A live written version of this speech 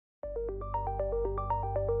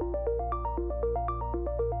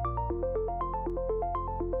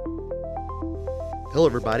Hello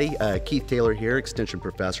everybody, Keith Taylor here, Extension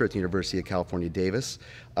Professor at the University of California, Davis.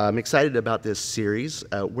 I'm excited about this series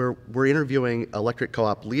where we're interviewing electric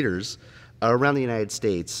co-op leaders around the United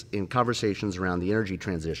States in conversations around the energy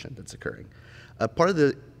transition that's occurring. Part of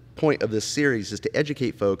the point of this series is to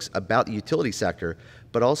educate folks about the utility sector,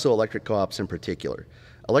 but also electric co-ops in particular.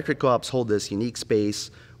 Electric co-ops hold this unique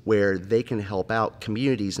space where they can help out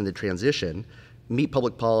communities in the transition, meet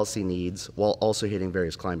public policy needs, while also hitting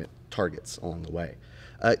various climate targets along the way.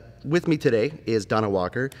 With me today is Donna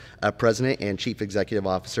Walker, President and Chief Executive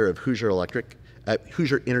Officer of Hoosier Electric.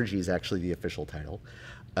 Hoosier Energy is actually the official title.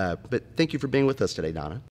 But thank you for being with us today,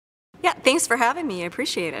 Donna. Yeah, thanks for having me. I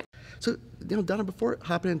appreciate it. So, Donna, before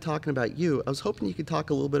hopping in and talking about you, I was hoping you could talk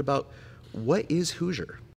a little bit about what is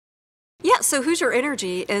Hoosier? Yeah, so Hoosier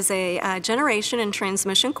Energy is a generation and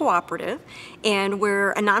transmission cooperative, and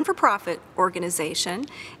we're a non-for-profit organization,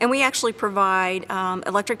 and we actually provide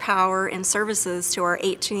electric power and services to our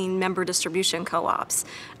 18 member distribution co-ops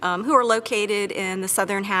who are located in the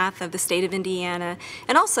southern half of the state of Indiana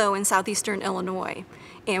and also in southeastern Illinois.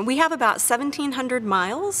 And we have about 1,700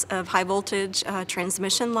 miles of high voltage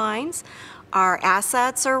transmission lines. Our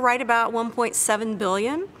assets are right about $1.7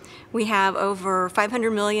 billion. We have over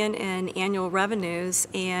 $500 million in annual revenues,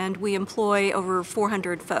 and we employ over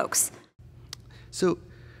 400 folks. So,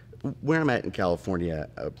 where I'm at in California,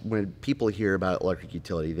 when people hear about electric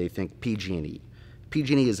utility, they think PG&E.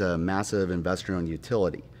 PG&E is a massive investor-owned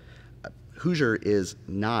utility. Hoosier is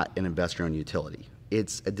not an investor-owned utility.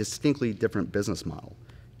 It's a distinctly different business model.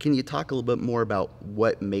 Can you talk a little bit more about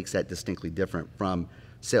what makes that distinctly different from,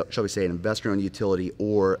 shall we say, an investor-owned utility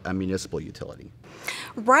or a municipal utility?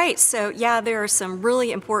 Right, so yeah, there are some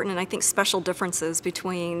really important and I think special differences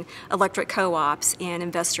between electric co-ops and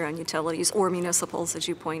investor-owned utilities or municipals, as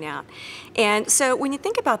you point out. And so when you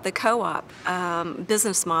think about the co-op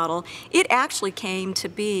business model, it actually came to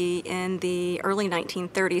be in the early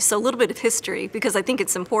 1930s, so a little bit of history, because I think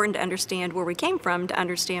it's important to understand where we came from to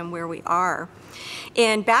understand where we are.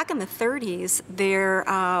 And back in the 30s, there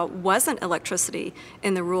wasn't electricity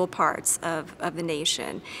in the rural parts of the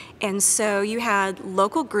nation. And so you had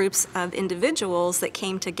local groups of individuals that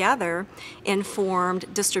came together and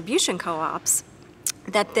formed distribution co-ops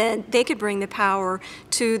that then they could bring the power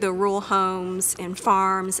to the rural homes and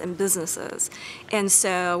farms and businesses. And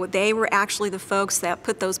so they were actually the folks that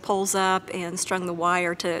put those poles up and strung the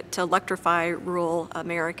wire to electrify rural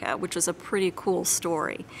America, which was a pretty cool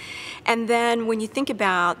story. And then when you think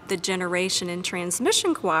about the generation and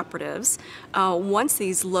transmission cooperatives, once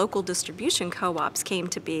these local distribution co-ops came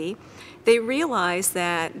to be, they realized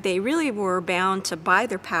that they really were bound to buy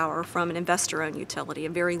their power from an investor-owned utility,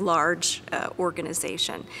 a very large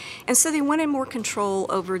organization. And so they wanted more control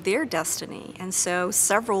over their destiny. And so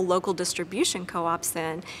several local distribution co-ops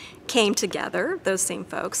then came together, those same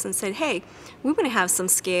folks, and said, hey, we want to have some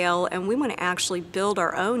scale and we want to actually build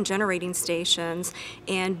our own generating stations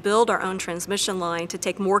and build our own transmission line to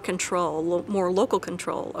take more control, more local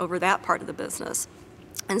control over that part of the business.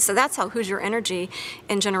 And so that's how Hoosier Energy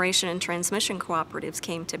and Generation and Transmission Cooperatives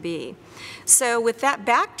came to be. So with that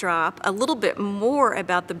backdrop, a little bit more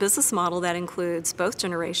about the business model that includes both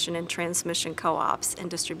generation and transmission co-ops and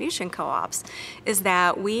distribution co-ops is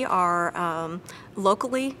that we are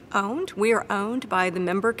locally owned. We are owned by the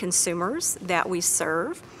member consumers that we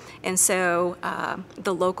serve. And so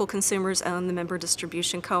the local consumers own the member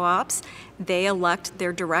distribution co-ops. They elect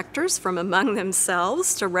their directors from among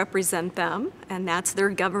themselves to represent them, and that's their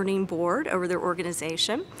governing board over their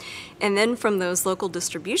organization. And then from those local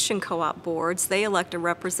distribution co-op boards, they elect a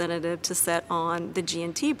representative to sit on the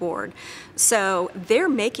G&T board. So they're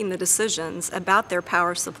making the decisions about their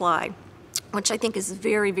power supply, which I think is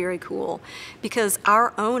very, very cool, because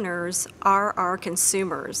our owners are our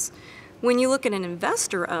consumers. When you look at an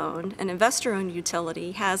investor-owned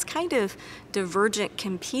utility has kind of divergent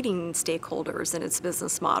competing stakeholders in its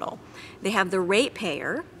business model. They have the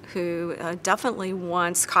ratepayer, who definitely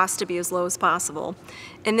wants cost to be as low as possible,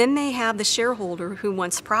 and then they have the shareholder who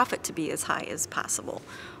wants profit to be as high as possible.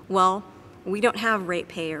 Well, we don't have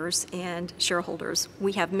ratepayers and shareholders.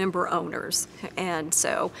 We have member owners, and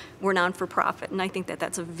so we're non-for-profit, and I think that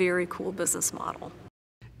that's a very cool business model.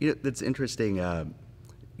 You know, that's interesting.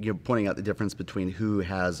 You're pointing out the difference between who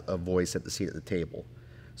has a voice at the seat at the table.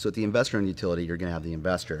 So at the investor-owned utility, you're going to have the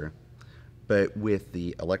investor, but with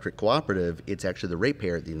the electric cooperative, it's actually the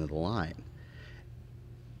ratepayer at the end of the line.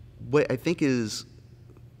 What I think is,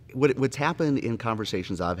 what's happened in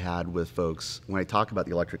conversations I've had with folks when I talk about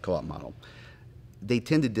the electric co-op model, they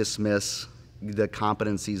tend to dismiss the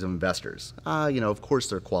competencies of investors. Of course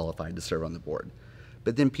they're qualified to serve on the board.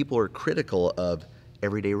 But then people are critical of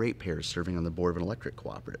everyday ratepayers serving on the board of an electric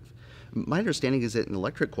cooperative. My understanding is that in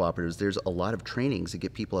electric cooperatives, there's a lot of trainings to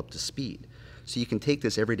get people up to speed. So you can take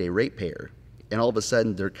this everyday ratepayer, and all of a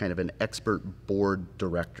sudden they're kind of an expert board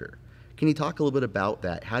director. Can you talk a little bit about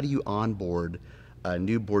that? How do you onboard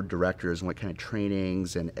new board directors, and what kind of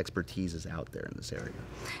trainings and expertise is out there in this area?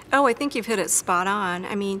 Oh, I think you've hit it spot on.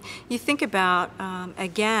 I mean, you think about,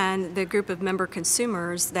 again, the group of member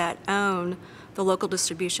consumers that own the local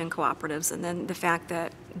distribution cooperatives, and then the fact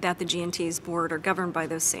that the G&T's board are governed by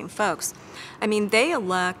those same folks. I mean, they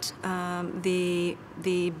elect the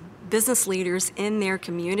business leaders in their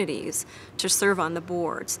communities to serve on the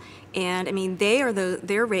boards. And I mean,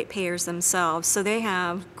 they're ratepayers themselves, so they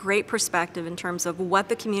have great perspective in terms of what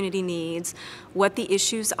the community needs, what the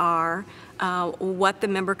issues are, what the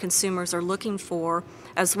member consumers are looking for,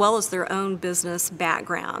 as well as their own business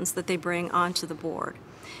backgrounds that they bring onto the board.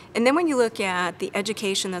 And then when you look at the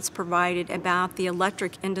education that's provided about the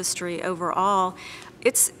electric industry overall,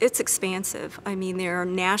 it's expansive. I mean, there are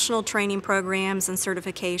national training programs and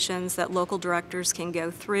certifications that local directors can go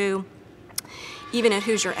through. Even at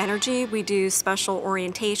Hoosier Energy, we do special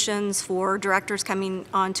orientations for directors coming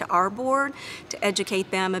onto our board to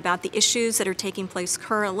educate them about the issues that are taking place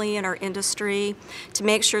currently in our industry, to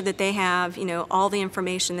make sure that they have, all the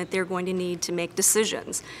information that they're going to need to make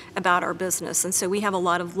decisions about our business. And so we have a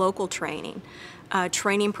lot of local training.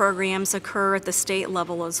 Training programs occur at the state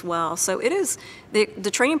level as well. So it is,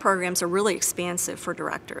 the training programs are really expansive for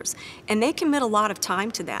directors. And they commit a lot of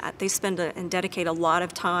time to that. They spend and dedicate a lot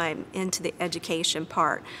of time into the education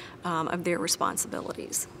part of their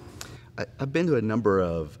responsibilities. I've been to a number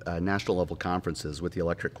of national level conferences with the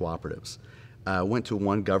electric cooperatives. I went to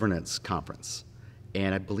one governance conference,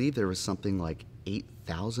 and I believe there was something like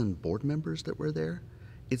 8,000 board members that were there.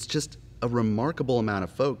 It's just a remarkable amount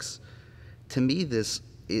of folks. To me,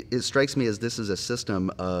 it strikes me as this is a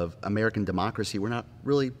system of American democracy we're not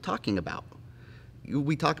really talking about.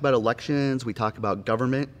 We talk about elections, we talk about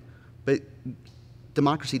government, but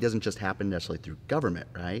democracy doesn't just happen necessarily through government,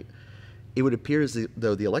 right? It would appear as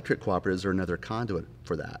though the electric cooperatives are another conduit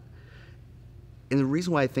for that. And the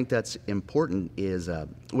reason why I think that's important is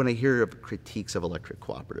when I hear of critiques of electric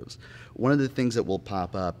cooperatives, one of the things that will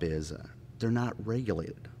pop up is they're not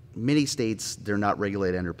regulated. Many states, they're not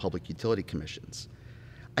regulated under public utility commissions.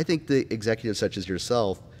 I think the executives such as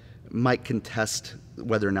yourself might contest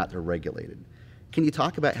whether or not they're regulated. Can you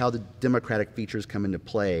talk about how the democratic features come into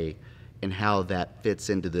play and how that fits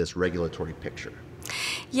into this regulatory picture?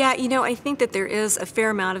 Yeah, I think that there is a fair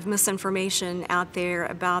amount of misinformation out there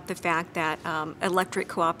about the fact that electric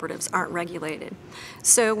cooperatives aren't regulated.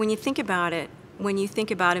 So when you think about it, when you think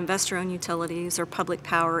about investor-owned utilities or public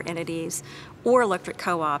power entities or electric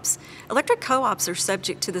co-ops are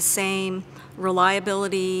subject to the same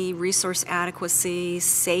reliability, resource adequacy,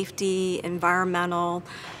 safety, environmental,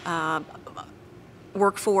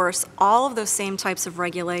 workforce, all of those same types of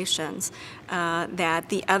regulations that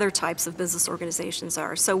the other types of business organizations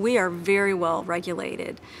are. So we are very well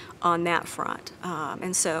regulated on that front.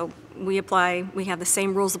 And so we have the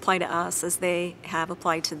same rules apply to us as they have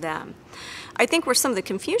applied to them. I think where some of the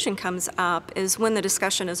confusion comes up is when the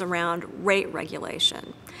discussion is around rate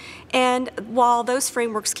regulation. And while those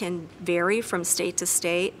frameworks can vary from state to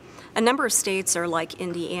state, a number of states are like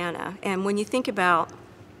Indiana. And when you think about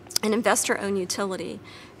an investor-owned utility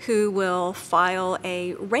who will file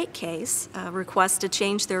a rate case, request to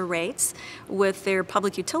change their rates with their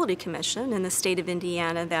Public Utility Commission in the state of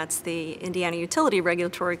Indiana, that's the Indiana Utility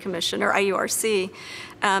Regulatory Commission, or IURC,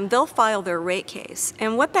 they'll file their rate case.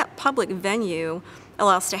 And what that public venue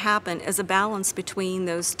allows to happen is a balance between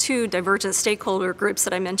those two divergent stakeholder groups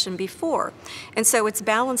that I mentioned before. And so it's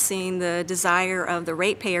balancing the desire of the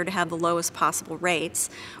ratepayer to have the lowest possible rates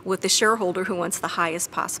with the shareholder who wants the highest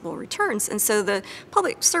possible returns. And so the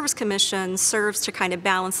Public Service Commission serves to kind of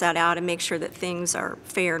balance that out and make sure that things are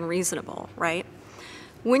fair and reasonable, right?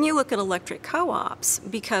 When you look at electric co-ops,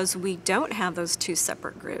 because we don't have those two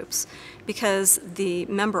separate groups, because the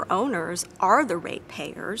member owners are the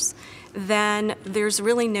ratepayers, then there's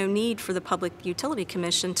really no need for the Public Utility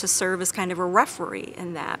Commission to serve as kind of a referee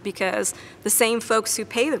in that, because the same folks who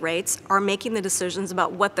pay the rates are making the decisions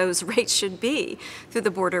about what those rates should be through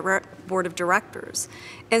the board of directors.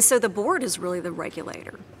 And so the board is really the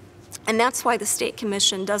regulator. And that's why the state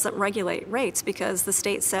commission doesn't regulate rates, because the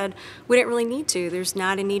state said we didn't really need to. There's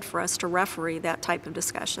not a need for us to referee that type of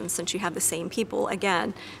discussion, since you have the same people,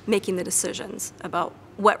 again, making the decisions about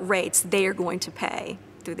what rates they are going to pay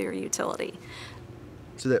through their utility.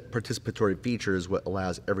 So that participatory feature is what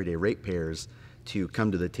allows everyday ratepayers to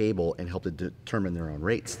come to the table and help to determine their own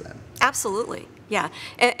rates then. Absolutely, yeah.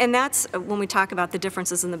 And that's when we talk about the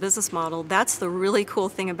differences in the business model, that's the really cool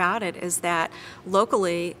thing about it, is that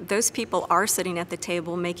locally, those people are sitting at the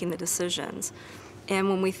table making the decisions. And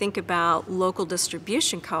when we think about local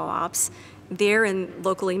distribution co-ops, they're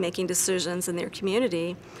locally making decisions in their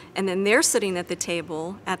community, and then they're sitting at the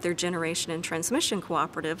table at their generation and transmission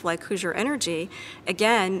cooperative, like Hoosier Energy,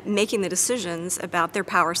 again, making the decisions about their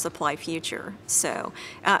power supply future. So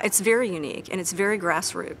it's very unique, and it's very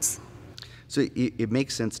grassroots. So it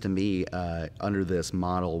makes sense to me under this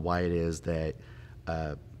model why it is that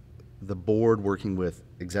the board working with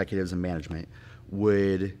executives and management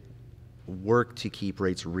would work to keep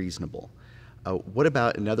rates reasonable. What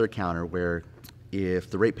about another counter where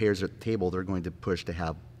if the ratepayers are at the table, they're going to push to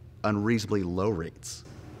have unreasonably low rates?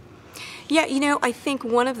 Yeah, you know, I think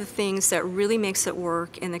one of the things that really makes it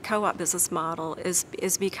work in the co-op business model is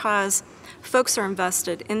because folks are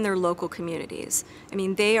invested in their local communities. I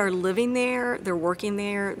mean, they are living there, they're working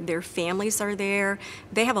there, their families are there.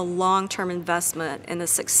 They have a long-term investment in the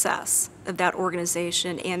success of that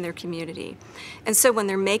organization and their community. And so when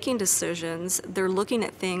they're making decisions, they're looking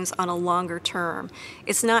at things on a longer term.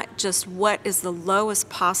 It's not just what is the lowest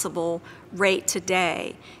possible rate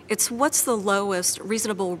today. It's what's the lowest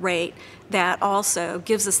reasonable rate that also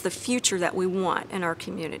gives us the future that we want in our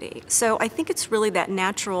community. So I think it's really that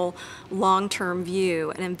natural long-term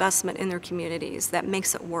view and investment in their communities that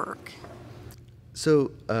makes it work.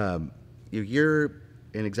 So you're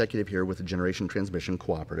an executive here with a generation transmission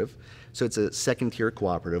cooperative. So it's a second-tier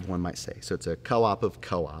cooperative, one might say. So it's a co-op of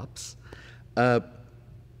co-ops.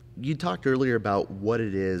 You talked earlier about what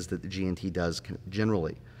it is that the G&T does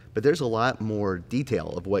generally, but there's a lot more detail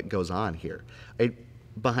of what goes on here.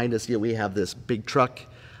 Behind us, we have this big truck.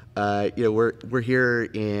 We're here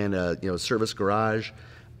in a service garage.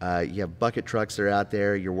 You have bucket trucks that are out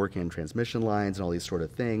there. You're working in transmission lines and all these sort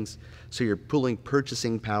of things. So you're pooling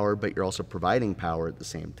purchasing power, but you're also providing power at the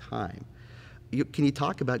same time. Can you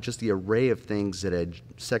talk about just the array of things that a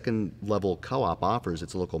second-level co-op offers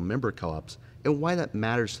its local member co-ops, and why that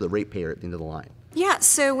matters to the ratepayer at the end of the line? Yeah,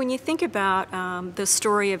 so when you think about the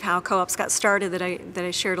story of how co-ops got started that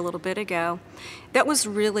I shared a little bit ago, that was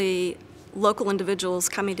really local individuals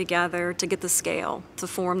coming together to get the scale to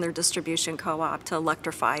form their distribution co-op to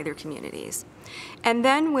electrify their communities. And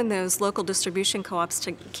then when those local distribution co-ops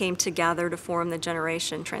came together to form the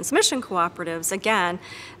generation transmission cooperatives, again,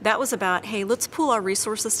 that was about, hey, let's pool our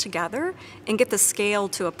resources together and get the scale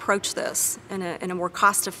to approach this in a more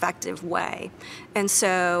cost-effective way. And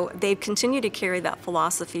so they've continued to carry that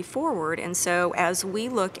philosophy forward. And so as we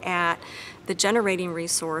look at the generating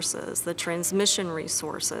resources, the transmission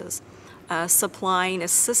resources, supplying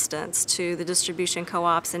assistance to the distribution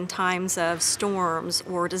co-ops in times of storms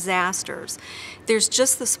or disasters. There's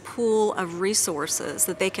just this pool of resources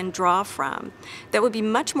that they can draw from that would be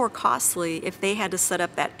much more costly if they had to set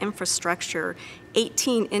up that infrastructure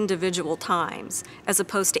 18 individual times, as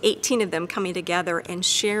opposed to 18 of them coming together and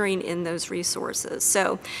sharing in those resources.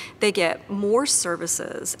 So they get more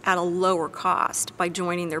services at a lower cost by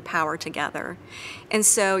joining their power together. And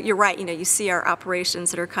so you're right, you see our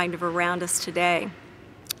operations that are kind of around us today.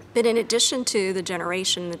 But in addition to the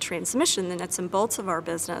generation and the transmission, the nuts and bolts of our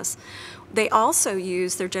business, they also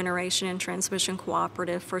use their generation and transmission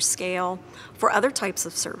cooperative for scale for other types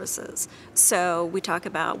of services. So we talk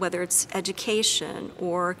about whether it's education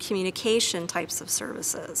or communication types of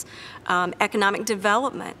services, economic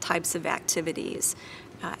development types of activities,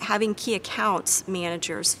 having key accounts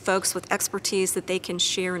managers, folks with expertise that they can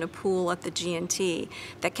share in a pool at the G&T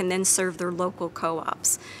that can then serve their local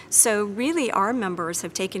co-ops. So really our members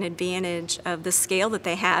have taken advantage of the scale that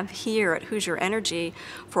they have here at Hoosier Energy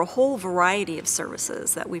for a whole variety of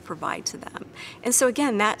services that we provide to them. And so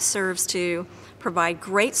again, that serves to provide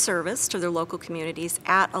great service to their local communities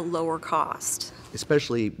at a lower cost.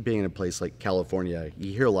 Especially being in a place like California,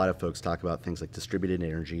 you hear a lot of folks talk about things like distributed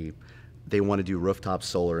energy. They want to do rooftop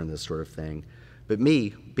solar and this sort of thing. But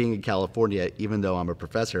me, being in California, even though I'm a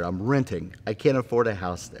professor, I'm renting. I can't afford a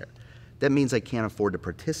house there. That means I can't afford to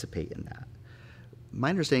participate in that.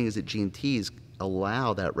 My understanding is that G&Ts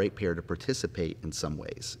allow that ratepayer to participate in some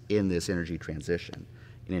ways in this energy transition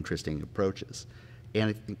in interesting approaches.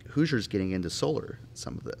 And I think Hoosier's getting into solar,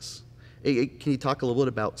 some of this. Can you talk a little bit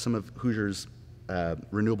about some of Hoosier's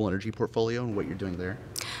renewable energy portfolio and what you're doing there?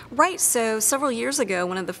 Right, so several years ago,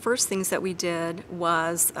 one of the first things that we did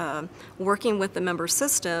was working with the member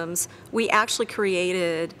systems, we actually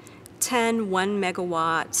created 10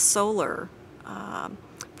 1-megawatt solar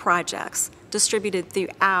projects distributed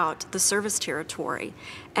throughout the service territory.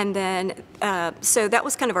 And then, so that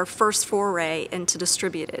was kind of our first foray into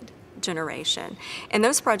distributed generation. And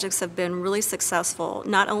those projects have been really successful,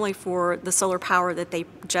 not only for the solar power that they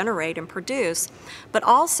generate and produce, but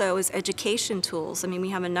also as education tools. I mean, we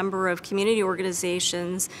have a number of community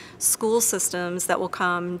organizations, school systems that will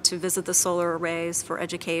come to visit the solar arrays for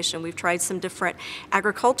education. We've tried some different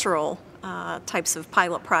agricultural types of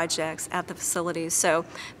pilot projects at the facilities. So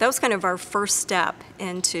that was kind of our first step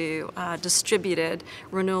into distributed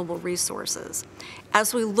renewable resources.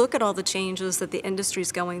 As we look at all the changes that the industry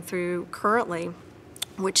is going through currently,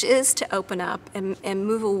 which is to open up and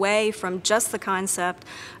move away from just the concept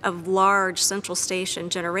of large central station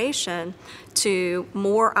generation to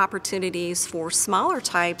more opportunities for smaller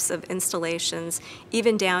types of installations,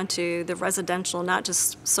 even down to the residential, not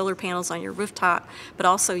just solar panels on your rooftop, but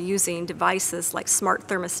also using devices like smart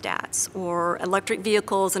thermostats or electric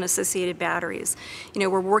vehicles and associated batteries. You know,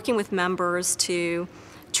 we're working with members to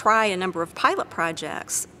try a number of pilot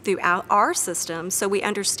projects throughout our system so we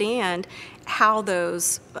understand how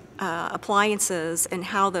those appliances and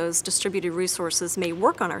how those distributed resources may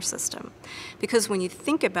work on our system. Because when you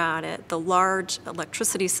think about it, the large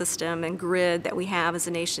electricity system and grid that we have as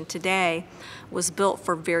a nation today was built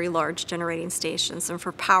for very large generating stations and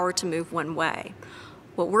for power to move one way.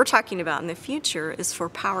 What we're talking about in the future is for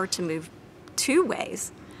power to move two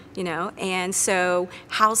ways. You know, and so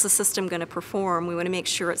how's the system going to perform? We want to make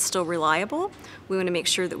sure it's still reliable. We want to make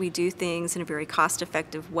sure that we do things in a very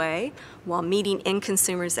cost-effective way while meeting end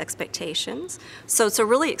consumers' expectations. So it's a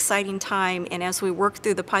really exciting time, and as we work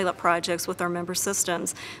through the pilot projects with our member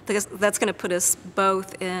systems, that's going to put us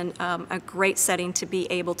both in a great setting to be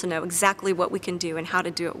able to know exactly what we can do and how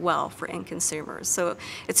to do it well for end consumers. So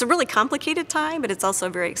it's a really complicated time, but it's also a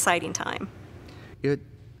very exciting time.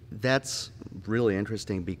 That's really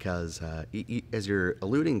interesting because, as you're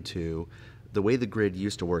alluding to, the way the grid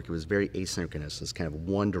used to work, it was very asynchronous. It's kind of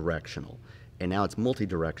one-directional, and now it's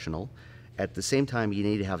multi-directional. At the same time, you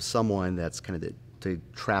need to have someone that's kind of the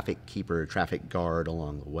traffic keeper, traffic guard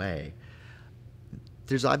along the way.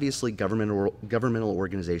 There's obviously governmental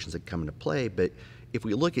organizations that come into play, but if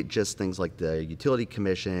we look at just things like the utility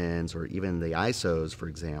commissions or even the ISOs, for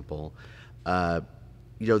example,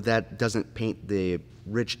 you know, that doesn't paint the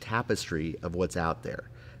rich tapestry of what's out there.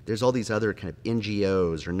 There's all these other kind of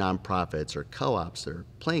NGOs or nonprofits or co-ops that are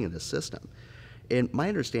playing in this system. And my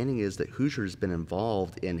understanding is that Hoosier has been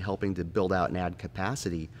involved in helping to build out and add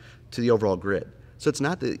capacity to the overall grid. So it's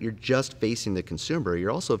not that you're just facing the consumer, you're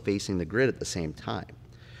also facing the grid at the same time.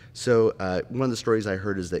 So one of the stories I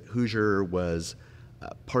heard is that Hoosier was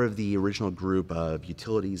part of the original group of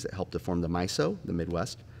utilities that helped to form the MISO, the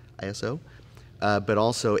Midwest ISO, but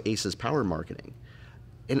also ACE's Power Marketing.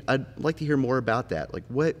 And I'd like to hear more about that. Like,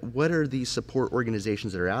 what are these support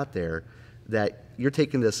organizations that are out there that you're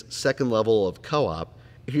taking this second level of co-op,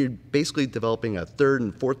 you're basically developing a third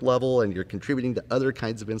and fourth level, and you're contributing to other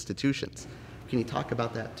kinds of institutions. Can you talk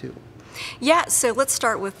about that too? Yeah, so let's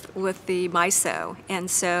start with the MISO. And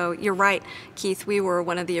so you're right, Keith, we were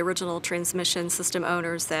one of the original transmission system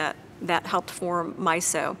owners that helped form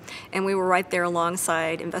MISO. And we were right there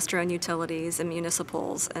alongside investor-owned utilities and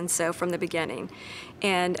municipals, and so from the beginning.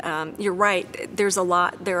 And you're right, there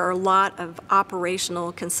are a lot of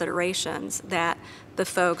operational considerations that the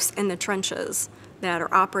folks in the trenches that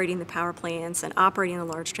are operating the power plants and operating the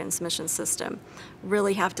large transmission system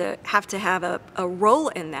really have to have a role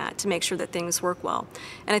in that to make sure that things work well.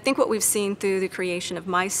 And I think what we've seen through the creation of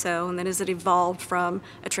MISO, and then as it evolved from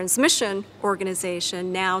a transmission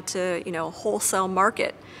organization now to, you know, a wholesale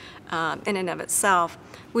market in and of itself,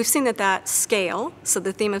 we've seen that scale, so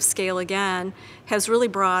the theme of scale again, has really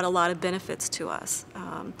brought a lot of benefits to us.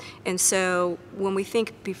 And so when we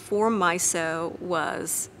think before MISO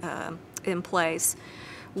was in place,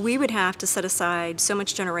 we would have to set aside so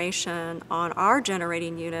much generation on our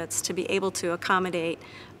generating units to be able to accommodate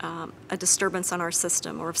a disturbance on our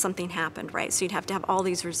system or if something happened, right? So you'd have to have all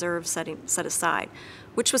these reserves set aside,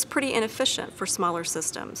 which was pretty inefficient for smaller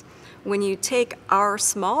systems. When you take our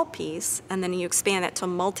small piece and then you expand that to a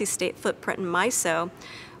multi-state footprint in MISO,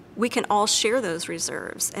 we can all share those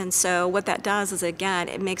reserves. And so what that does is, again,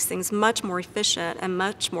 it makes things much more efficient and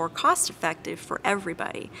much more cost-effective for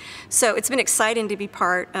everybody. So it's been exciting to be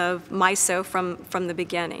part of MISO from the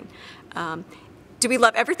beginning. Do we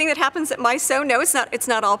love everything that happens at MISO? No, it's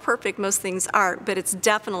not all perfect. Most things aren't, but it's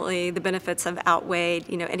definitely the benefits have outweighed,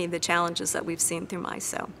 you know, any of the challenges that we've seen through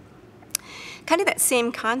MISO. Kind of that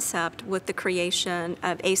same concept with the creation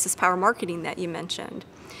of ACES Power Marketing that you mentioned.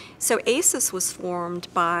 So ACES was formed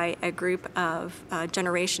by a group of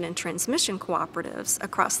generation and transmission cooperatives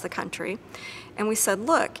across the country. And we said,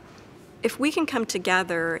 look, if we can come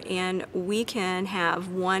together and we can have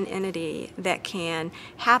one entity that can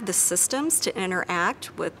have the systems to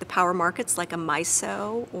interact with the power markets like a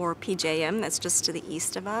MISO or PJM that's just to the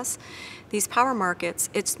east of us, these power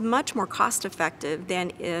markets, it's much more cost effective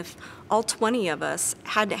than if all 20 of us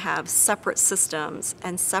had to have separate systems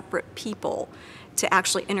and separate people to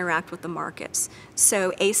actually interact with the markets.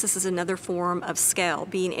 So ACES is another form of scale,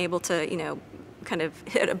 being able to, kind of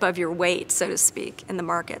hit above your weight, so to speak, in the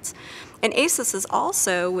markets. And ACES is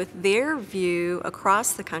also, with their view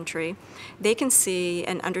across the country, they can see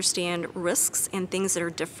and understand risks and things that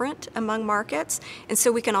are different among markets. And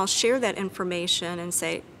so we can all share that information and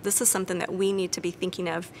say, this is something that we need to be thinking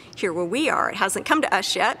of here where we are. It hasn't come to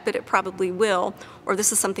us yet, but it probably will. Or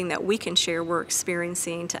this is something that we can share we're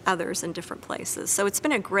experiencing to others in different places. So it's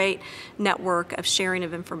been a great network of sharing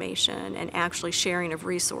of information and actually sharing of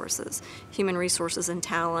resources, human resources and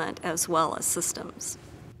talent, as well as systems.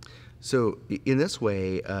 So in this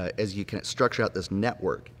way, as you kind of structure out this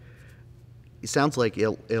network, it sounds like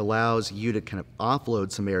it allows you to kind of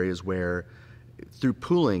offload some areas where through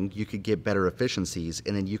pooling you could get better efficiencies,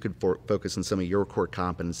 and then you could focus on some of your core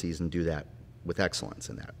competencies and do that with excellence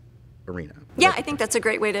in that arena. Yeah, I think that's a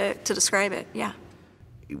great way to describe it, yeah.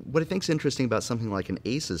 What I think is interesting about something like an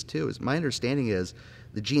ACES too is my understanding is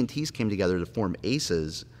the G&Ts came together to form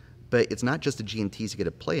ACES, but it's not just the G&Ts that get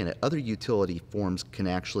a play in it. Other utility forms can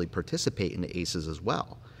actually participate in the ACES as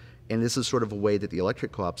well. And this is sort of a way that the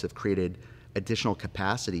electric co-ops have created additional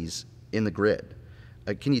capacities in the grid.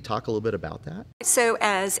 Can you talk a little bit about that? So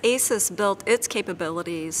as ACES built its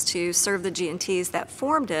capabilities to serve the G&Ts that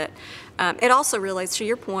formed it, it also realized, to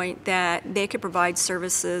your point, that they could provide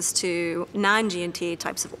services to non-G&T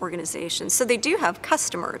types of organizations. So they do have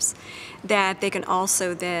customers that they can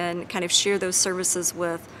also then kind of share those services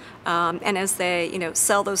with. And as they,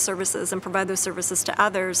 sell those services and provide those services to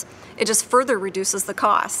others, it just further reduces the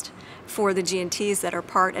cost for the G&Ts that are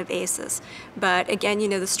part of ACES. But again,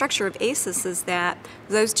 the structure of ACES is that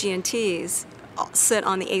those G&Ts sit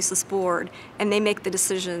on the ACES board and they make the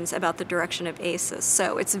decisions about the direction of ACES.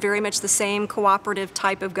 So it's very much the same cooperative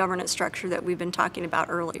type of governance structure that we've been talking about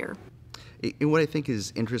earlier. And what I think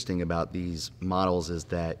is interesting about these models is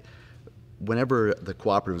that whenever the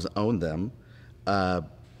cooperatives own them,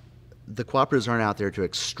 the cooperatives aren't out there to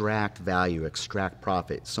extract value, extract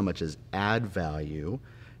profit, so much as add value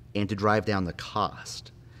and to drive down the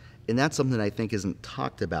cost. And that's something I think isn't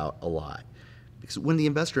talked about a lot. Because when the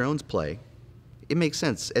investor owns play, it makes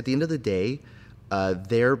sense. At the end of the day,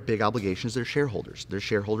 their big obligation is their shareholders. Their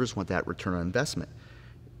shareholders want that return on investment.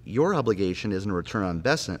 Your obligation isn't a return on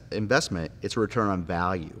investment, it's a return on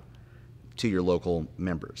value to your local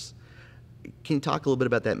members. Can you talk a little bit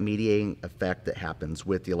about that mediating effect that happens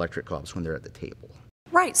with the electric co-ops when they're at the table?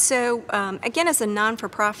 Right. So again, as a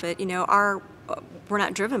non-for-profit, we're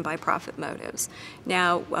not driven by profit motives.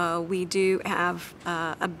 Now, we do have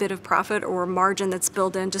a bit of profit or margin that's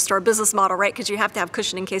built in just our business model, right? Because you have to have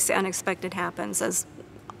cushion in case the unexpected happens, as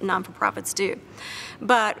non-for-profits do.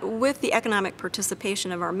 But with the economic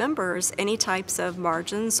participation of our members, any types of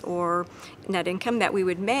margins or net income that we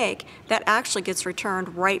would make, that actually gets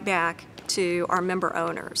returned right back to our member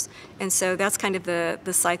owners. And so that's kind of the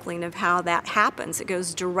cycling of how that happens. It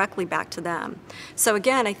goes directly back to them. So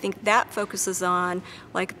again, I think that focuses on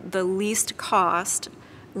like the least cost,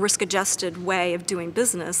 risk-adjusted way of doing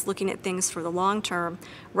business, looking at things for the long term,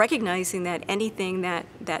 recognizing that anything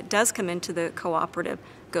that does come into the cooperative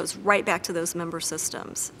goes right back to those member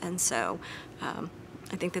systems. And so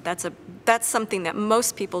I think that's something that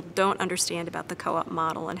most people don't understand about the co-op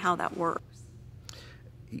model and how that works.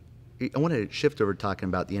 I want to shift over to talking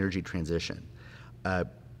about the energy transition.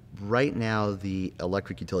 Right now, the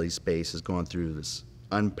electric utility space is going through this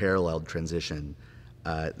unparalleled transition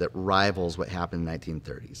that rivals what happened in the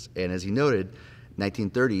 1930s. And as you noted,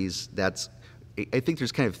 1930s, I think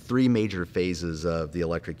there's kind of three major phases of the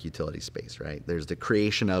electric utility space, right? There's the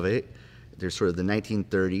creation of it. There's sort of the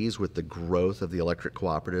 1930s with the growth of the electric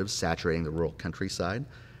cooperatives saturating the rural countryside.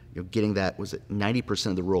 Getting that, was it 90%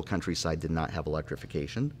 of the rural countryside did not have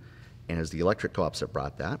electrification. And it was the electric co-ops that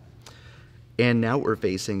brought that. And now what we're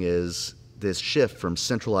facing is this shift from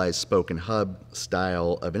centralized spoke and hub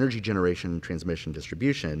style of energy generation, transmission,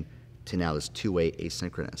 distribution to now this two-way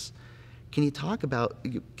asynchronous. Can you talk about,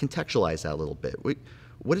 contextualize that a little bit?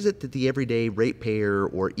 What is it that the everyday ratepayer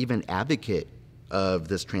or even advocate of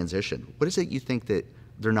this transition, what is it you think that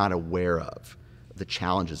they're not aware of the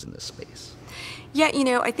challenges in this space? Yeah,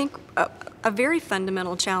 I think a very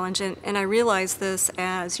fundamental challenge, and I realize this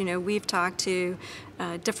as, we've talked to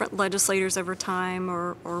different legislators over time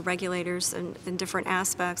or regulators in different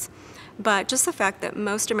aspects, but just the fact that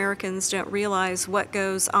most Americans don't realize what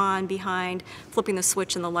goes on behind flipping the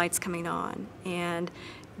switch and the lights coming on. And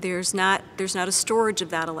there's not a storage of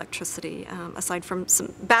that electricity, aside from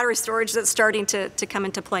some battery storage that's starting to come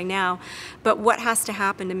into play now. But what has to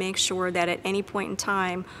happen to make sure that at any point in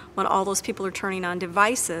time, when all those people are turning on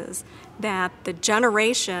devices, that the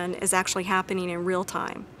generation is actually happening in real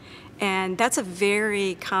time. And that's a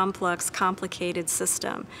very complex, complicated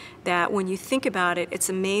system that when you think about it, it's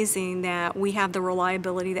amazing that we have the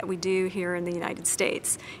reliability that we do here in the United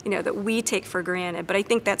States, that we take for granted. But I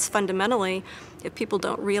think that's fundamentally, if people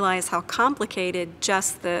don't realize how complicated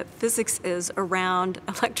just the physics is around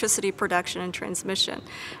electricity production and transmission,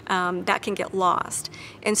 that can get lost.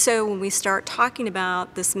 And so when we start talking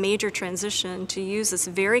about this major transition to use this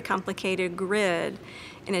very complicated grid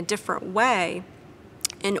in a different way,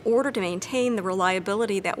 in order to maintain the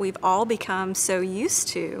reliability that we've all become so used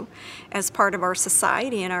to as part of our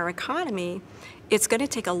society and our economy, it's going to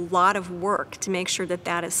take a lot of work to make sure that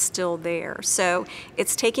that is still there. So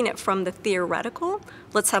it's taking it from the theoretical,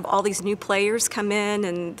 let's have all these new players come in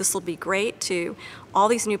and this will be great, to all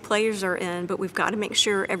these new players are in, but we've got to make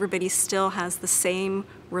sure everybody still has the same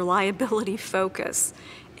reliability focus.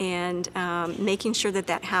 And making sure that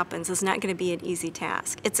that happens is not going to be an easy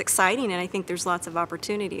task. It's exciting, and I think there's lots of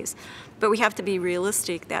opportunities. But we have to be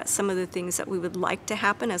realistic that some of the things that we would like to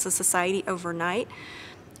happen as a society overnight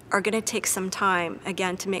are going to take some time,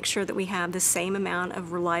 again, to make sure that we have the same amount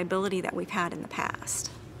of reliability that we've had in the past.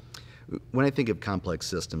 When I think of complex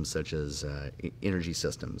systems such as energy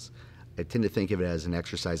systems, I tend to think of it as an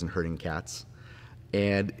exercise in herding cats.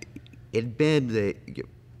 And it'd been the...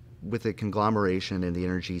 with the conglomeration in the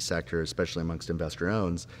energy sector, especially amongst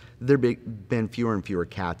investor-owns, there have been fewer and fewer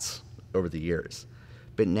cats over the years.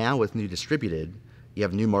 But now with new distributed, you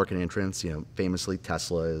have new market entrants, famously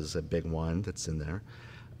Tesla is a big one that's in there.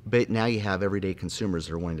 But now you have everyday consumers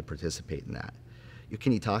that are wanting to participate in that.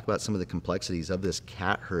 Can you talk about some of the complexities of this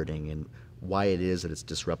cat herding and why it is that it's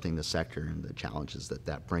disrupting the sector and the challenges that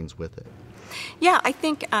that brings with it? Yeah, I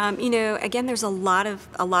think again, there's a lot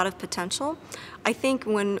of potential. I think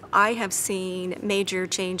when I have seen major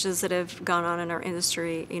changes that have gone on in our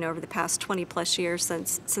industry, over the past 20 plus years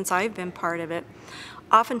since I've been part of it,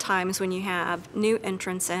 oftentimes when you have new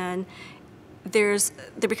entrants in, there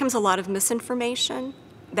becomes a lot of misinformation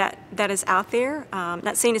that is out there.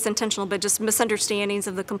 Not saying it's intentional, but just misunderstandings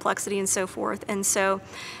of the complexity and so forth. And so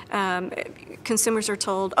consumers are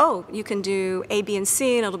told, oh, you can do A, B, and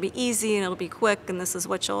C, and it'll be easy, and it'll be quick, and this is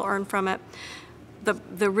what you'll earn from it.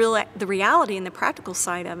 The reality and the practical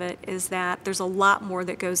side of it is that there's a lot more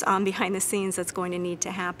that goes on behind the scenes that's going to need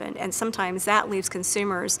to happen. And sometimes that leaves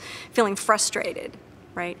consumers feeling frustrated,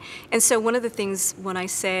 right? And so one of the things when I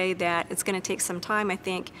say that it's going to take some time, I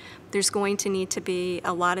think there's going to need to be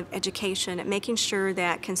a lot of education at making sure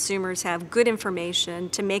that consumers have good information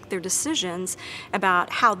to make their decisions about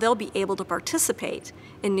how they'll be able to participate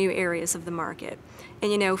in new areas of the market. And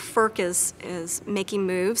FERC is making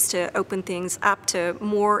moves to open things up to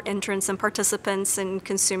more entrants and participants and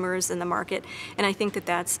consumers in the market, and I think that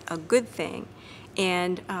that's a good thing.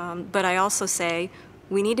 And but I also say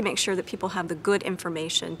we need to make sure that people have the good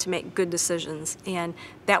information to make good decisions and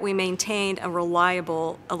that we maintain a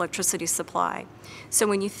reliable electricity supply. So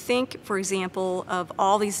when you think, for example, of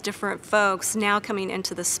all these different folks now coming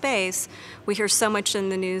into the space, we hear so much in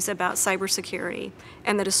the news about cybersecurity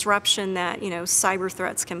and the disruption that cyber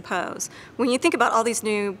threats can pose. When you think about all these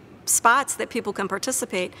new spots that people can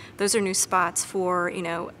participate, those are new spots for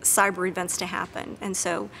cyber events to happen. And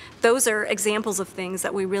so those are examples of things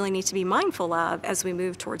that we really need to be mindful of as we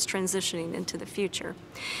move towards transitioning into the future.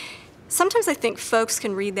 Sometimes I think folks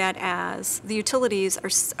can read that as the utilities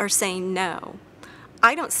are saying no.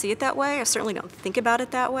 I don't see it that way. I certainly don't think about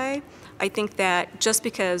it that way. I think that just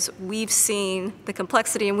because we've seen the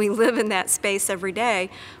complexity and we live in that space every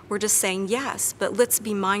day, we're just saying yes, but let's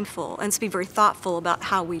be mindful and let's be very thoughtful about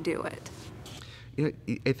how we do it.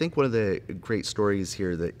 I think one of the great stories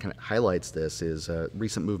here that kind of highlights this is a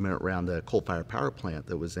recent movement around the coal-fired power plant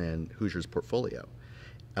that was in Hoosier's portfolio.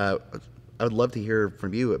 I would love to hear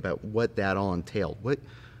from you about what that all entailed.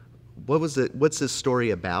 What's this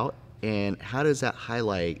story about, and how does that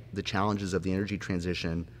highlight the challenges of the energy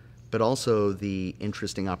transition, but also the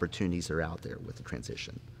interesting opportunities that are out there with the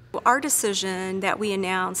transition? Our decision that we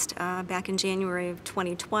announced back in January of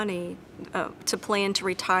 2020 to plan to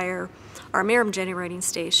retire our Merrim generating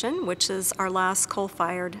station, which is our last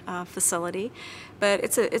coal-fired facility, but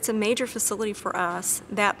it's a major facility for us.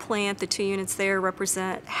 That plant, the 2 units there,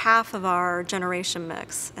 represent half of our generation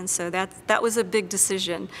mix, and so that was a big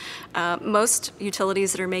decision. Most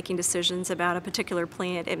utilities that are making decisions about a particular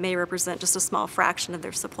plant, it may represent just a small fraction of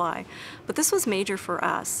their supply, but this was major for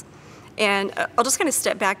us. And I'll just kind of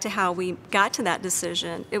step back to how we got to that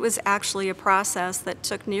decision. It was actually a process that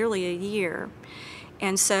took nearly a year.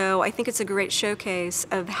 And so I think it's a great showcase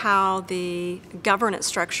of how the governance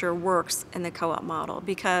structure works in the co-op model,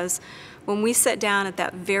 because when we sat down at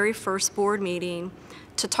that very first board meeting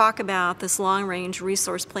to talk about this long-range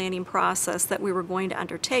resource planning process that we were going to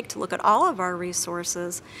undertake to look at all of our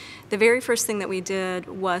resources, the very first thing that we did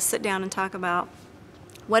was sit down and talk about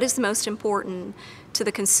what is most important to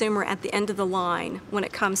the consumer at the end of the line when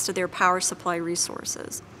it comes to their power supply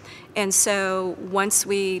resources. And so once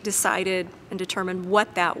we decided and determined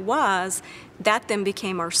what that was, that then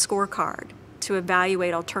became our scorecard to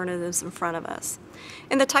evaluate alternatives in front of us.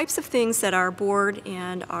 And the types of things that our board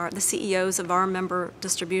and the CEOs of our member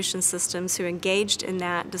distribution systems who engaged in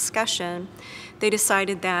that discussion, they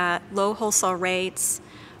decided that low wholesale rates,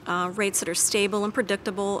 rates that are stable and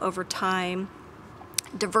predictable over time,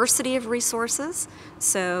 diversity of resources.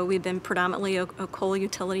 So we've been predominantly a coal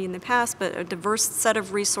utility in the past, but a diverse set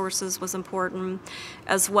of resources was important,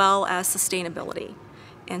 as well as sustainability.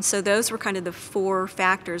 And so those were kind of the 4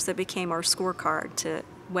 factors that became our scorecard to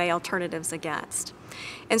weigh alternatives against.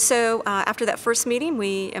 And so after that first meeting,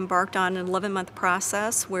 we embarked on an 11-month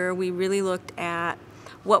process where we really looked at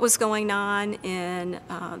what was going on in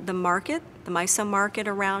the market, the MISO market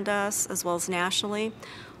around us, as well as nationally.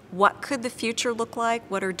 What could the future look like?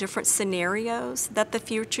 What are different scenarios that the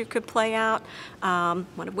future could play out?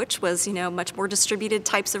 One of which was, much more distributed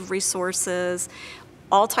types of resources,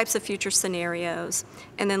 all types of future scenarios,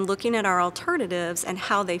 and then looking at our alternatives and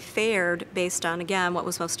how they fared based on, again, what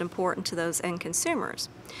was most important to those end consumers.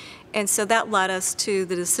 And so that led us to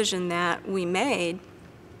the decision that we made.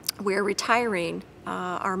 We're retiring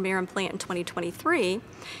our Merrim plant in 2023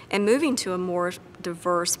 and moving to a more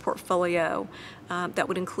diverse portfolio that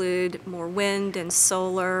would include more wind and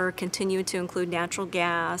solar, continue to include natural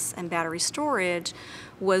gas and battery storage,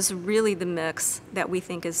 was really the mix that we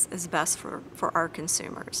think is best for our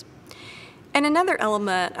consumers. And another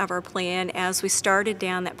element of our plan, as we started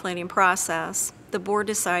down that planning process, the board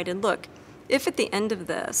decided, look, if at the end of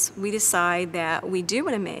this we decide that we do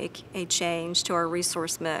want to make a change to our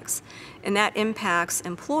resource mix, and that impacts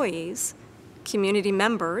employees, community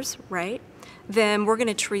members, right, then we're going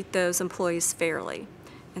to treat those employees fairly.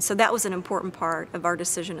 And so that was an important part of our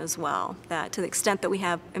decision as well, that to the extent that we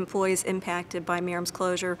have employees impacted by Merrim's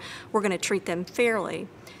closure, we're going to treat them fairly,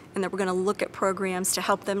 and that we're going to look at programs to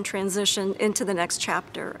help them transition into the next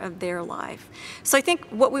chapter of their life. So I think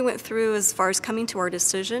what we went through as far as coming to our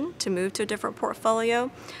decision to move to a different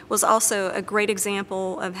portfolio was also a great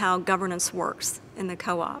example of how governance works in the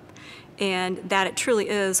co-op, and that it truly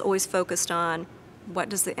is always focused on what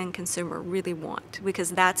does the end consumer really want,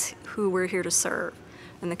 because that's who we're here to serve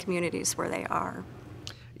in the communities where they are.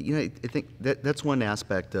 I think that's one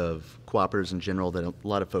aspect of cooperatives in general that a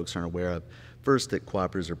lot of folks aren't aware of. First, that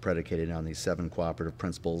cooperatives are predicated on these 7 cooperative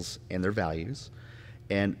principles and their values,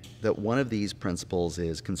 and that one of these principles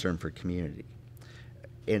is concern for community.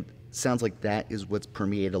 And it sounds like that is what's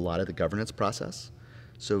permeated a lot of the governance process.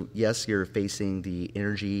 So yes, you're facing the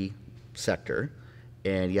energy sector,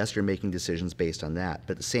 and yes, you're making decisions based on that.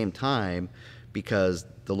 But at the same time, because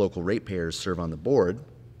the local ratepayers serve on the board,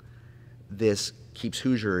 this keeps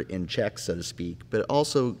Hoosier in check, so to speak, but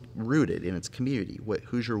also rooted in its community, what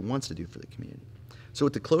Hoosier wants to do for the community. So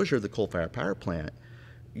with the closure of the coal-fired power plant,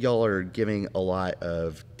 y'all are giving a lot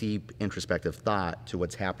of deep introspective thought to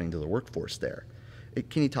what's happening to the workforce there.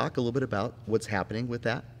 Can you talk a little bit about what's happening with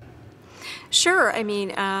that? Sure. I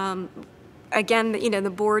mean, again, the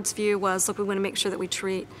board's view was, look, we want to make sure that we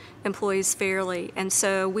treat employees fairly. And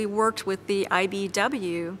so we worked with the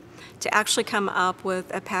IBEW to actually come up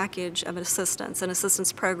with a package of assistance, an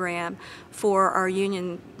assistance program for our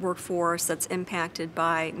union workforce that's impacted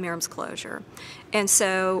by Merrim's closure. And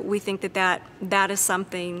so we think that is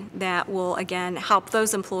something that will, again, help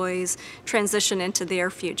those employees transition into their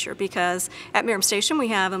future, because at Merrim Station we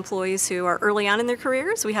have employees who are early on in their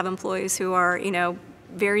careers, we have employees who are,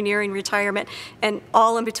 very nearing retirement, and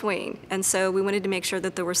all in between. And so we wanted to make sure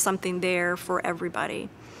that there was something there for everybody.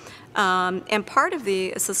 And part of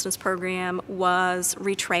the assistance program was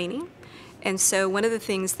retraining, And so one of the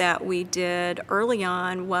things that we did early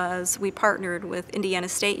on was we partnered with Indiana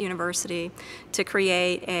State University to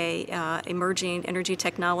create a emerging energy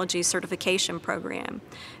technology certification program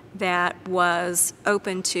that was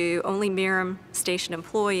open to only Merom station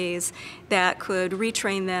employees that could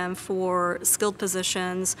retrain them for skilled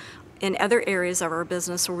positions in other areas of our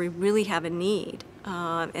business where we really have a need,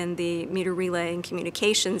 in the meter relay and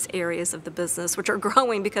communications areas of the business, which are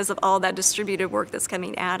growing because of all that distributed work that's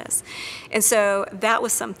coming at us. And so that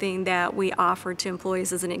was something that we offered to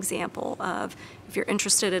employees as an example of, if you're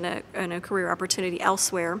interested in a career opportunity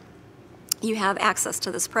elsewhere, you have access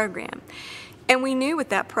to this program. And we knew with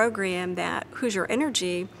that program that Hoosier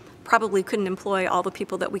Energy probably couldn't employ all the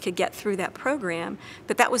people that we could get through that program,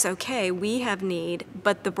 but that was okay. We have need,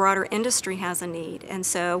 but the broader industry has a need. And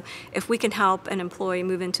so if we can help an employee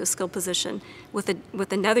move into a skilled position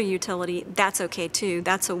with another utility, that's okay too.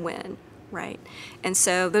 That's a win, right? And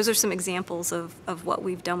so those are some examples of what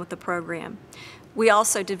we've done with the program. We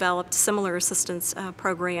also developed a similar assistance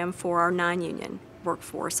program for our non-union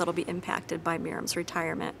workforce that'll be impacted by Merom's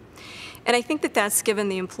retirement. And I think that that's given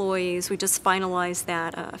the employees, we just finalized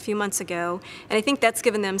that a few months ago, and I think that's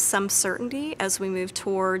given them some certainty as we move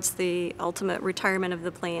towards the ultimate retirement of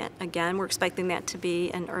the plant. Again, we're expecting that to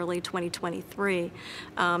be in early 2023,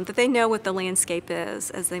 that they know what the landscape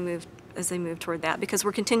is as they move toward that, because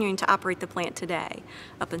we're continuing to operate the plant today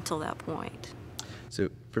up until that point. So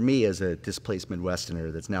for me, as a displaced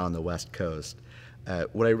Midwesterner that's now on the West Coast,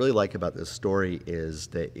 what I really like about this story is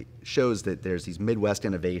that it shows that there's these Midwest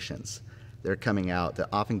innovations that are coming out that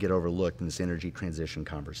often get overlooked in this energy transition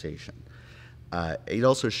conversation. It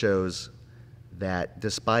also shows that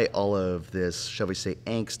despite all of this, shall we say,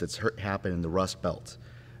 angst that's happened in the Rust Belt,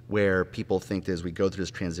 where people think that as we go through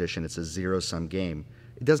this transition, it's a zero-sum game,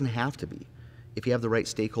 it doesn't have to be. If you have the right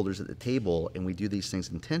stakeholders at the table and we do these things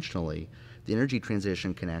intentionally, the energy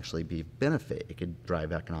transition can actually be a benefit. It could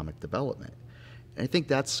drive economic development. And I think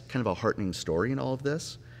that's kind of a heartening story in all of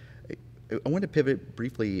this. I want to pivot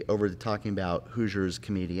briefly over to talking about Hoosier's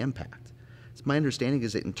community impact. So my understanding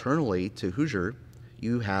is that internally to Hoosier,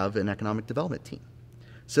 you have an economic development team.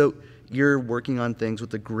 So you're working on things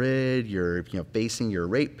with the grid, you're facing your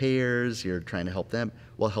ratepayers, you're trying to help them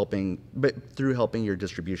through helping your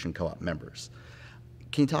distribution co-op members.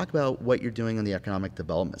 Can you talk about what you're doing on the economic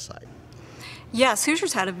development side? Yes,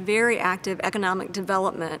 Hoosiers had a very active economic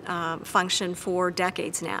development function for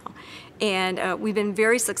decades now. And we've been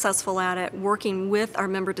very successful at it, working with our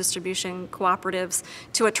member distribution cooperatives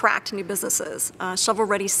to attract new businesses,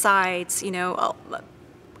 shovel-ready sites,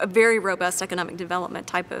 a very robust economic development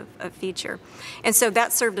type of feature. And so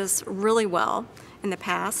that served us really well in the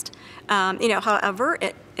past. However,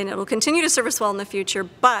 it'll continue to serve us well in the future,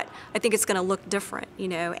 but I think it's going to look different,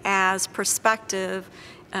 as prospective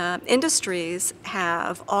industries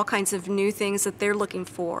have all kinds of new things that they're looking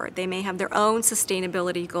for. They may have their own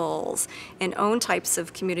sustainability goals and own types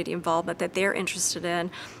of community involvement that they're interested in.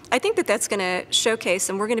 I think that that's going to showcase,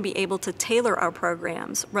 and we're going to be able to tailor our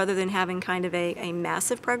programs rather than having kind of a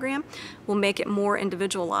massive program. We'll make it more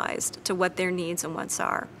individualized to what their needs and wants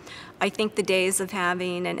are. I think the days of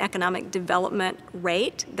having an economic development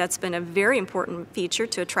rate, that's been a very important feature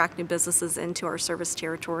to attract new businesses into our service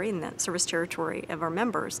territory and the service territory of our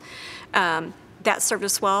members. That served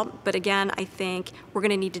us well, but again, I think we're going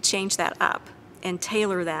to need to change that up and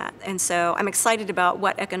tailor that. And so I'm excited about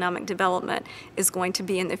what economic development is going to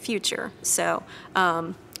be in the future. So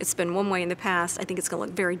it's been one way in the past. I think it's going to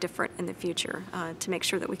look very different in the future to make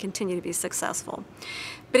sure that we continue to be successful.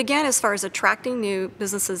 But again, as far as attracting new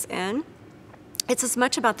businesses in, it's as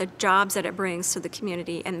much about the jobs that it brings to the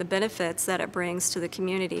community and the benefits that it brings to the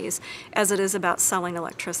communities as it is about selling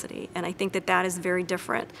electricity. And I think that that is very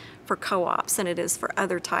different for co-ops than it is for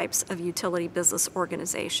other types of utility business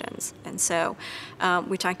organizations. And so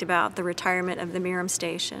we talked about the retirement of the Merom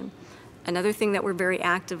station. Another thing that we're very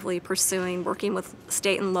actively pursuing, working with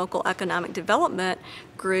state and local economic development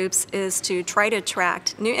groups, is to try to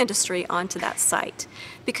attract new industry onto that site,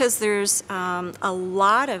 because there's a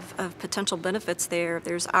lot of potential benefits there.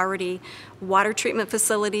 There's already water treatment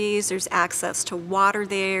facilities, there's access to water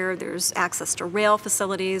there, there's access to rail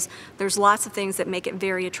facilities, there's lots of things that make it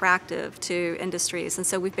very attractive to industries. And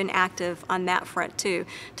so we've been active on that front too,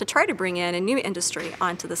 to try to bring in a new industry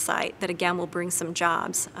onto the site that again will bring some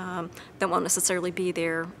jobs that won't necessarily be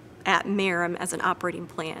there at Merom as an operating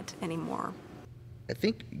plant anymore. I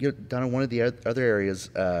think, Donna, one of the other areas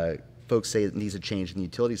folks say that needs a change in the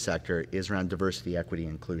utility sector is around diversity, equity,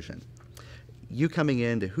 and inclusion. You coming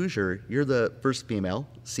into Hoosier, you're the first female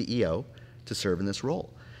CEO to serve in this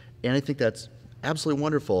role. And I think that's absolutely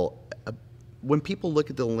wonderful. when people look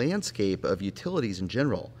at the landscape of utilities in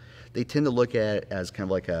general, they tend to look at it as kind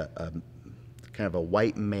of like a kind of a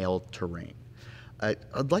white male terrain.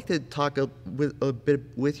 I'd like to talk a bit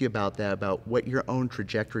with you about that, about what your own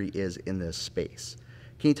trajectory is in this space.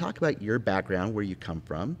 Can you talk about your background, where you come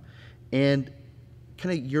from, and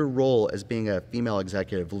kind of your role as being a female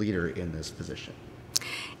executive leader in this position?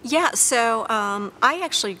 Yeah, so I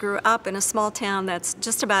actually grew up in a small town that's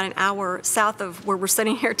just about an hour south of where we're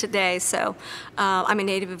sitting here today. So I'm a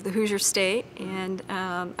native of the Hoosier state, and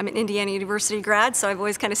I'm an Indiana University grad, so I've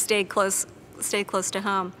always kind of stayed close to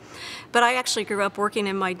home. But I actually grew up working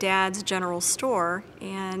in my dad's general store,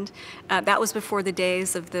 and that was before the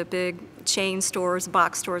days of the big chain stores,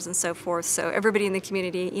 box stores, and so forth. So everybody in the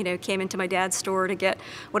community, came into my dad's store to get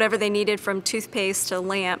whatever they needed, from toothpaste to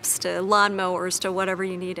lamps to lawnmowers to whatever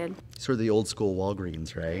you needed. Sort of the old school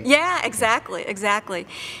Walgreens, right? Yeah, exactly.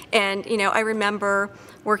 And, I remember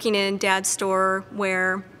working in Dad's store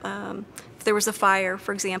where if there was a fire,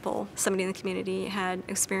 for example, somebody in the community had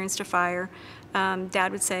experienced a fire,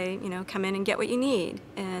 Dad would say, come in and get what you need.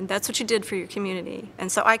 And that's what you did for your community.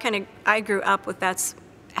 And so I grew up with that's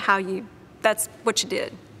what you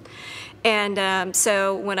did. And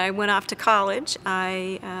so when I went off to college,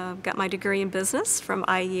 I got my degree in business from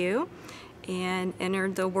IU and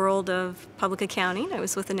entered the world of public accounting. I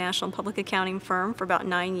was with a national public accounting firm for about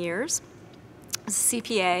 9 years as a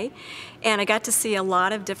CPA, and I got to see a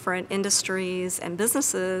lot of different industries and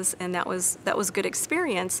businesses, and that was a good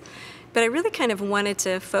experience. But I really kind of wanted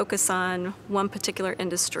to focus on one particular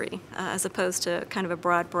industry as opposed to kind of a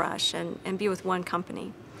broad brush and be with one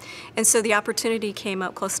company. And so the opportunity came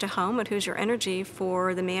up close to home at Hoosier Energy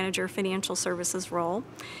for the manager financial services role,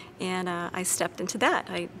 and I stepped into that.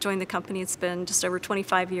 I joined the company. It's been just over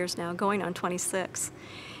 25 years now, going on 26.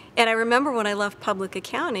 And I remember when I left public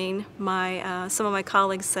accounting, some of my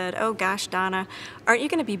colleagues said, "Oh gosh, Donna, aren't you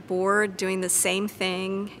going to be bored doing the same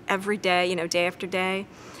thing every day, day after day?"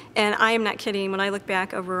 And I am not kidding. When I look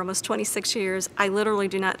back over almost 26 years, I literally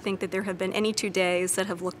do not think that there have been any 2 days that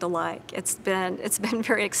have looked alike. It's been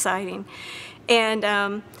very exciting. And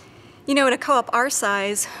in a co-op our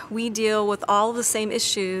size, we deal with all of the same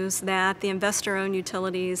issues that the investor-owned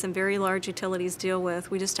utilities and very large utilities deal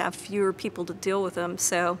with. We just have fewer people to deal with them.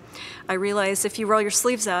 So I realized if you roll your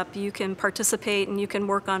sleeves up, you can participate and you can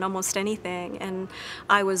work on almost anything. And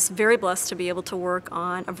I was very blessed to be able to work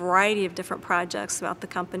on a variety of different projects throughout the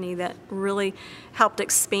company that really helped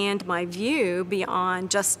expand my view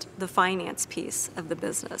beyond just the finance piece of the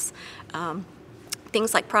business.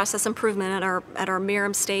 Things like process improvement at our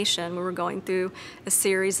Merrim station. We were going through a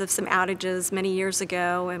series of some outages many years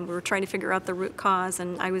ago, and we were trying to figure out the root cause.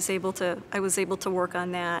 And I was able to work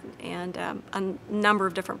on that and a number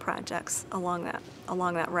of different projects along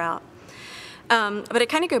that route. But I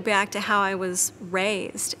kind of go back to how I was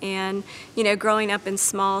raised, and growing up in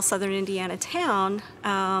small southern Indiana town,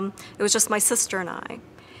 it was just my sister and I.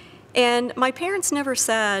 And my parents never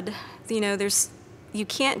said, you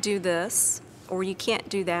can't do this, or you can't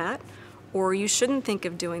do that, or you shouldn't think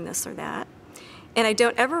of doing this or that. And I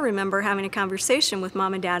don't ever remember having a conversation with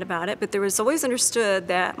Mom and Dad about it, but there was always understood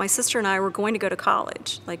that my sister and I were going to go to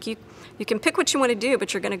college. Like, you can pick what you want to do,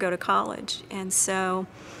 but you're going to go to college. And so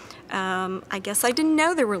I guess I didn't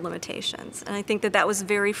know there were limitations. And I think that was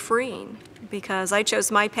very freeing, because I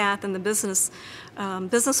chose my path in the business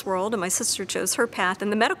world, and my sister chose her path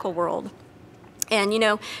in the medical world.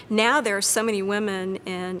 And now there are so many women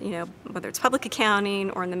in, whether it's public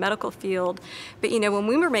accounting or in the medical field, but when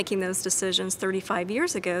we were making those decisions 35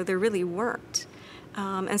 years ago, there really weren't.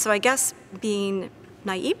 And so I guess being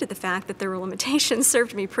naive to the fact that there were limitations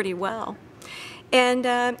served me pretty well. And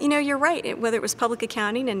you're right, whether it was public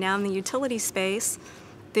accounting and now in the utility space,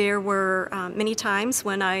 there were many times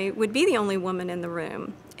when I would be the only woman in the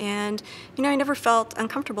room. And I never felt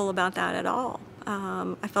uncomfortable about that at all.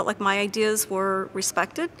 I felt like my ideas were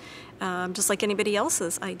respected, just like anybody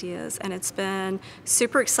else's ideas. And it's been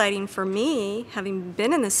super exciting for me, having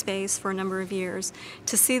been in this space for a number of years,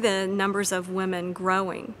 to see the numbers of women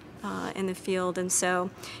growing in the field. And so,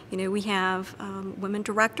 we have women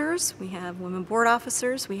directors, we have women board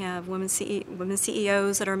officers, we have women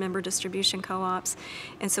CEOs at our member distribution co-ops.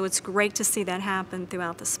 And so it's great to see that happen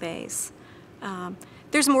throughout the space.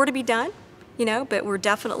 There's more to be done. But we're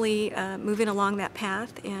definitely moving along that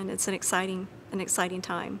path, and it's an exciting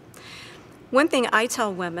time. One thing I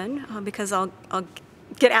tell women, because I'll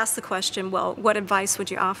get asked the question, well, what advice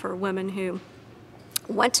would you offer women who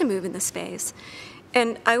want to move in the space?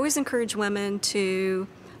 And I always encourage women to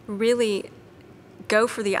really go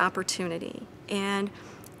for the opportunity. And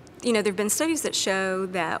there have been studies that show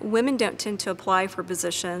that women don't tend to apply for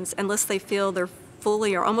positions unless they feel they're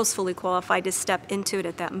fully or almost fully qualified to step into it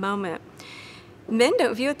at that moment. Men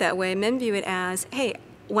don't view it that way. Men view it as, hey,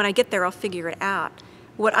 when I get there, I'll figure it out.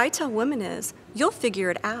 What I tell women is, you'll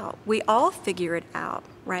figure it out. We all figure it out,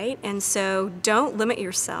 right? And so don't limit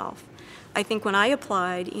yourself. I think when I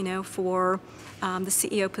applied, for the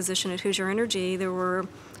CEO position at Hoosier Energy, there were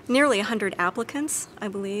nearly 100 applicants, I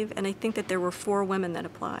believe, and I think that there were 4 women that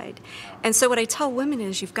applied. And so what I tell women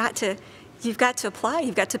is you've got to apply,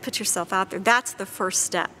 you've got to put yourself out there. That's the first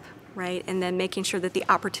step, right? And then making sure that the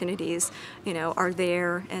opportunities, are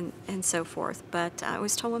there and so forth. But I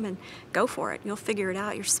always tell women, go for it. You'll figure it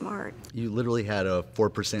out. You're smart. You literally had a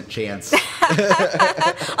 4% chance.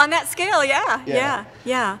 On that scale,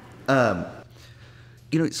 yeah.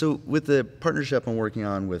 So with the partnership I'm working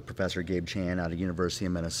on with Professor Gabe Chan out of University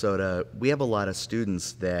of Minnesota, we have a lot of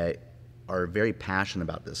students that are very passionate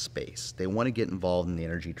about this space. They want to get involved in the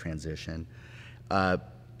energy transition. I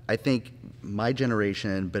think my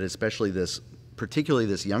generation, but especially particularly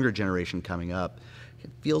this younger generation coming up, it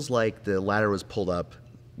feels like the ladder was pulled up,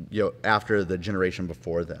 after the generation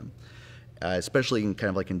before them, especially in kind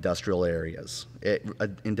of like industrial areas,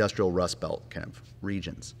 industrial Rust Belt kind of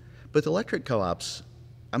regions. But the electric co-ops,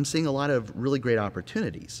 I'm seeing a lot of really great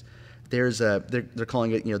opportunities. They're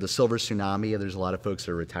calling it, the silver tsunami, and there's a lot of folks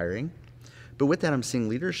that are retiring. But with that, I'm seeing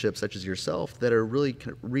leadership such as yourself that are really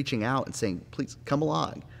kind of reaching out and saying, please come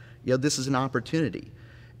along. This is an opportunity.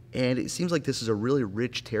 And it seems like this is a really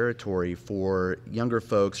rich territory for younger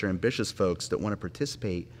folks or ambitious folks that want to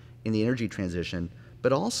participate in the energy transition,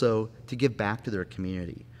 but also to give back to their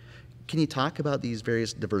community. Can you talk about these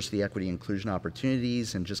various diversity, equity, inclusion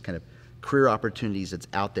opportunities and just kind of career opportunities that's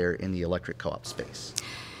out there in the electric co-op space?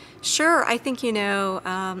 Sure. I think,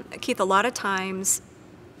 Keith, a lot of times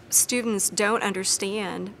students don't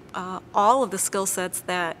understand all of the skill sets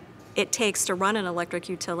that it takes to run an electric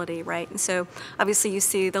utility, right? And so obviously you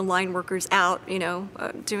see the line workers out,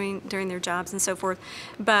 doing their jobs and so forth.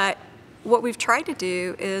 But what we've tried to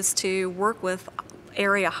do is to work with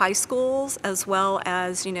area high schools as well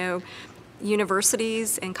as,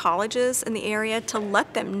 universities and colleges in the area to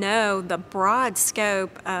let them know the broad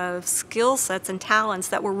scope of skill sets and talents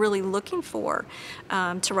that we're really looking for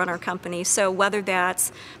to run our company. So whether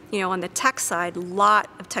that's, on the tech side, a lot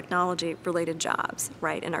of technology-related jobs,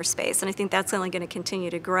 right, in our space. And I think that's only going to continue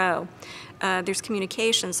to grow. There's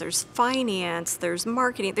communications, there's finance, there's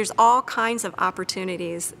marketing, there's all kinds of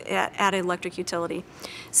opportunities at an electric utility.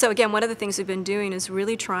 So again, one of the things we've been doing is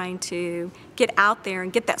really trying to get out there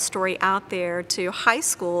and get that story out there to high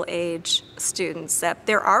school age students that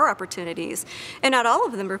there are opportunities. And not all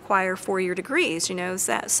of them require 4-year degrees,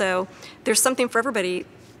 so there's something for everybody.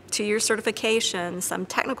 2-year certification, some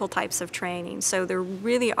technical types of training. So there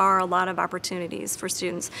really are a lot of opportunities for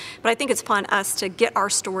students. But I think it's upon us to get our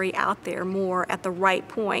story out there more at the right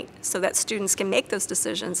point so that students can make those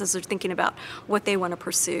decisions as they're thinking about what they want to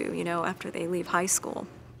pursue, after they leave high school.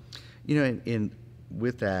 And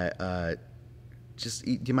with that,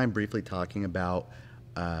 do you mind briefly talking about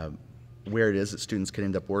where it is that students can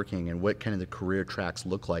end up working and what kind of the career tracks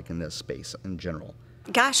look like in this space in general?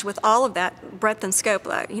 Gosh, with all of that breadth and scope,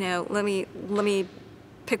 let me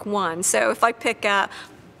pick one. So if I pick,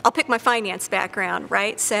 I'll pick my finance background,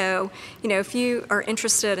 right? So, if you are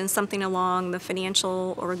interested in something along the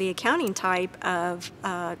financial or the accounting type of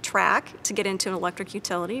track to get into an electric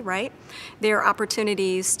utility, right? There are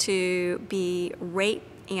opportunities to be rate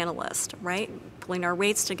analyst, right? Pulling our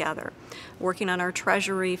rates together, working on our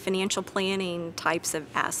treasury, financial planning types of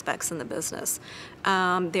aspects in the business.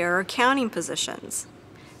 There are accounting positions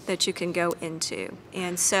that you can go into.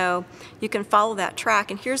 And so you can follow that track.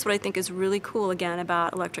 And here's what I think is really cool, again,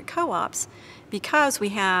 about electric co-ops. Because we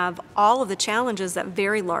have all of the challenges that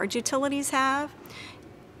very large utilities have,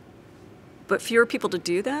 but fewer people to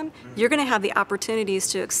do them, you're going to have the opportunities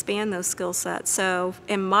to expand those skill sets. So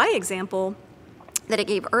in my example that I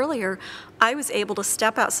gave earlier, I was able to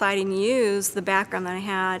step outside and use the background that I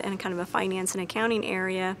had in kind of a finance and accounting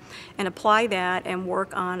area and apply that and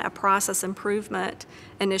work on a process improvement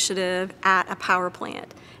initiative at a power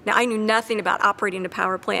plant. Now, I knew nothing about operating a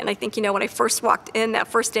power plant, and I think, when I first walked in that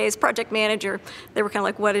first day as project manager, they were kind of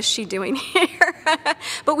like, what is she doing here?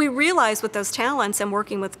 But we realized with those talents and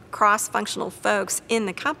working with cross-functional folks in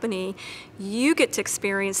the company, you get to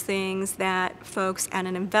experience things that folks at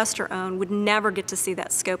an investor-owned would never get to see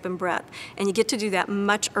that scope and breadth. And you get to do that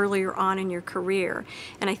much earlier on in your career.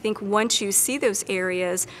 And I think once you see those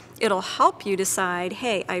areas, it'll help you decide,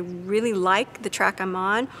 hey, I really like the track I'm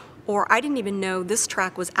on. or I didn't even know this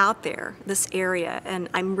track was out there, this area, and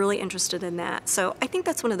I'm really interested in that. So I think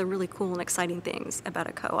that's one of the really cool and exciting things about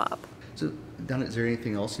a co-op. So, Donna, is there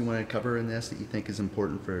anything else you want to cover in this that you think is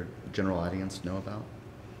important for the general audience to know about?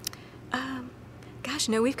 Gosh,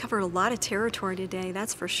 no, we've covered a lot of territory today,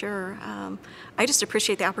 that's for sure. I just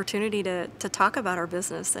appreciate the opportunity to talk about our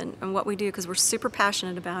business and what we do, because we're super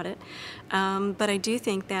passionate about it. But I do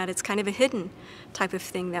think that it's kind of a hidden type of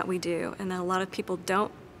thing that we do, and that a lot of people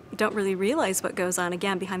don't really realize what goes on,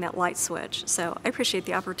 again, behind that light switch. So I appreciate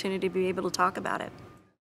the opportunity to be able to talk about it.